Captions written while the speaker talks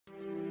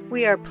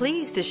We are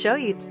pleased to show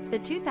you the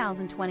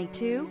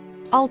 2022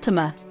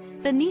 Altima.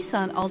 The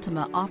Nissan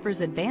Altima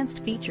offers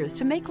advanced features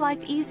to make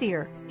life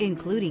easier,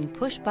 including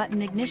push-button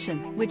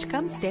ignition, which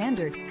comes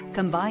standard.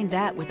 Combine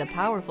that with a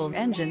powerful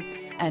engine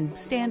and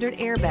standard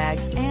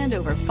airbags and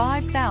over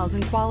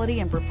 5,000 quality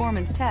and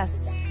performance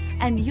tests,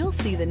 and you'll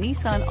see the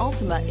Nissan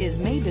Altima is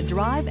made to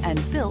drive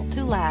and built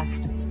to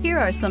last. Here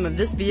are some of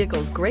this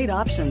vehicle's great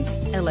options: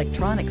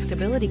 electronic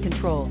stability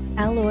control,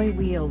 alloy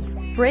wheels,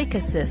 brake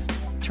assist,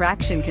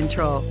 traction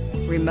control,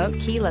 remote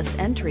keyless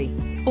entry,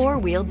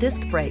 four-wheel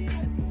disc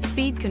brakes,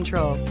 speed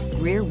control,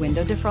 rear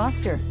window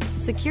defroster,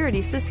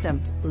 security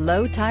system,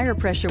 low tire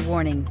pressure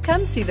warning.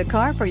 Come see the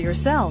car for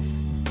yourself.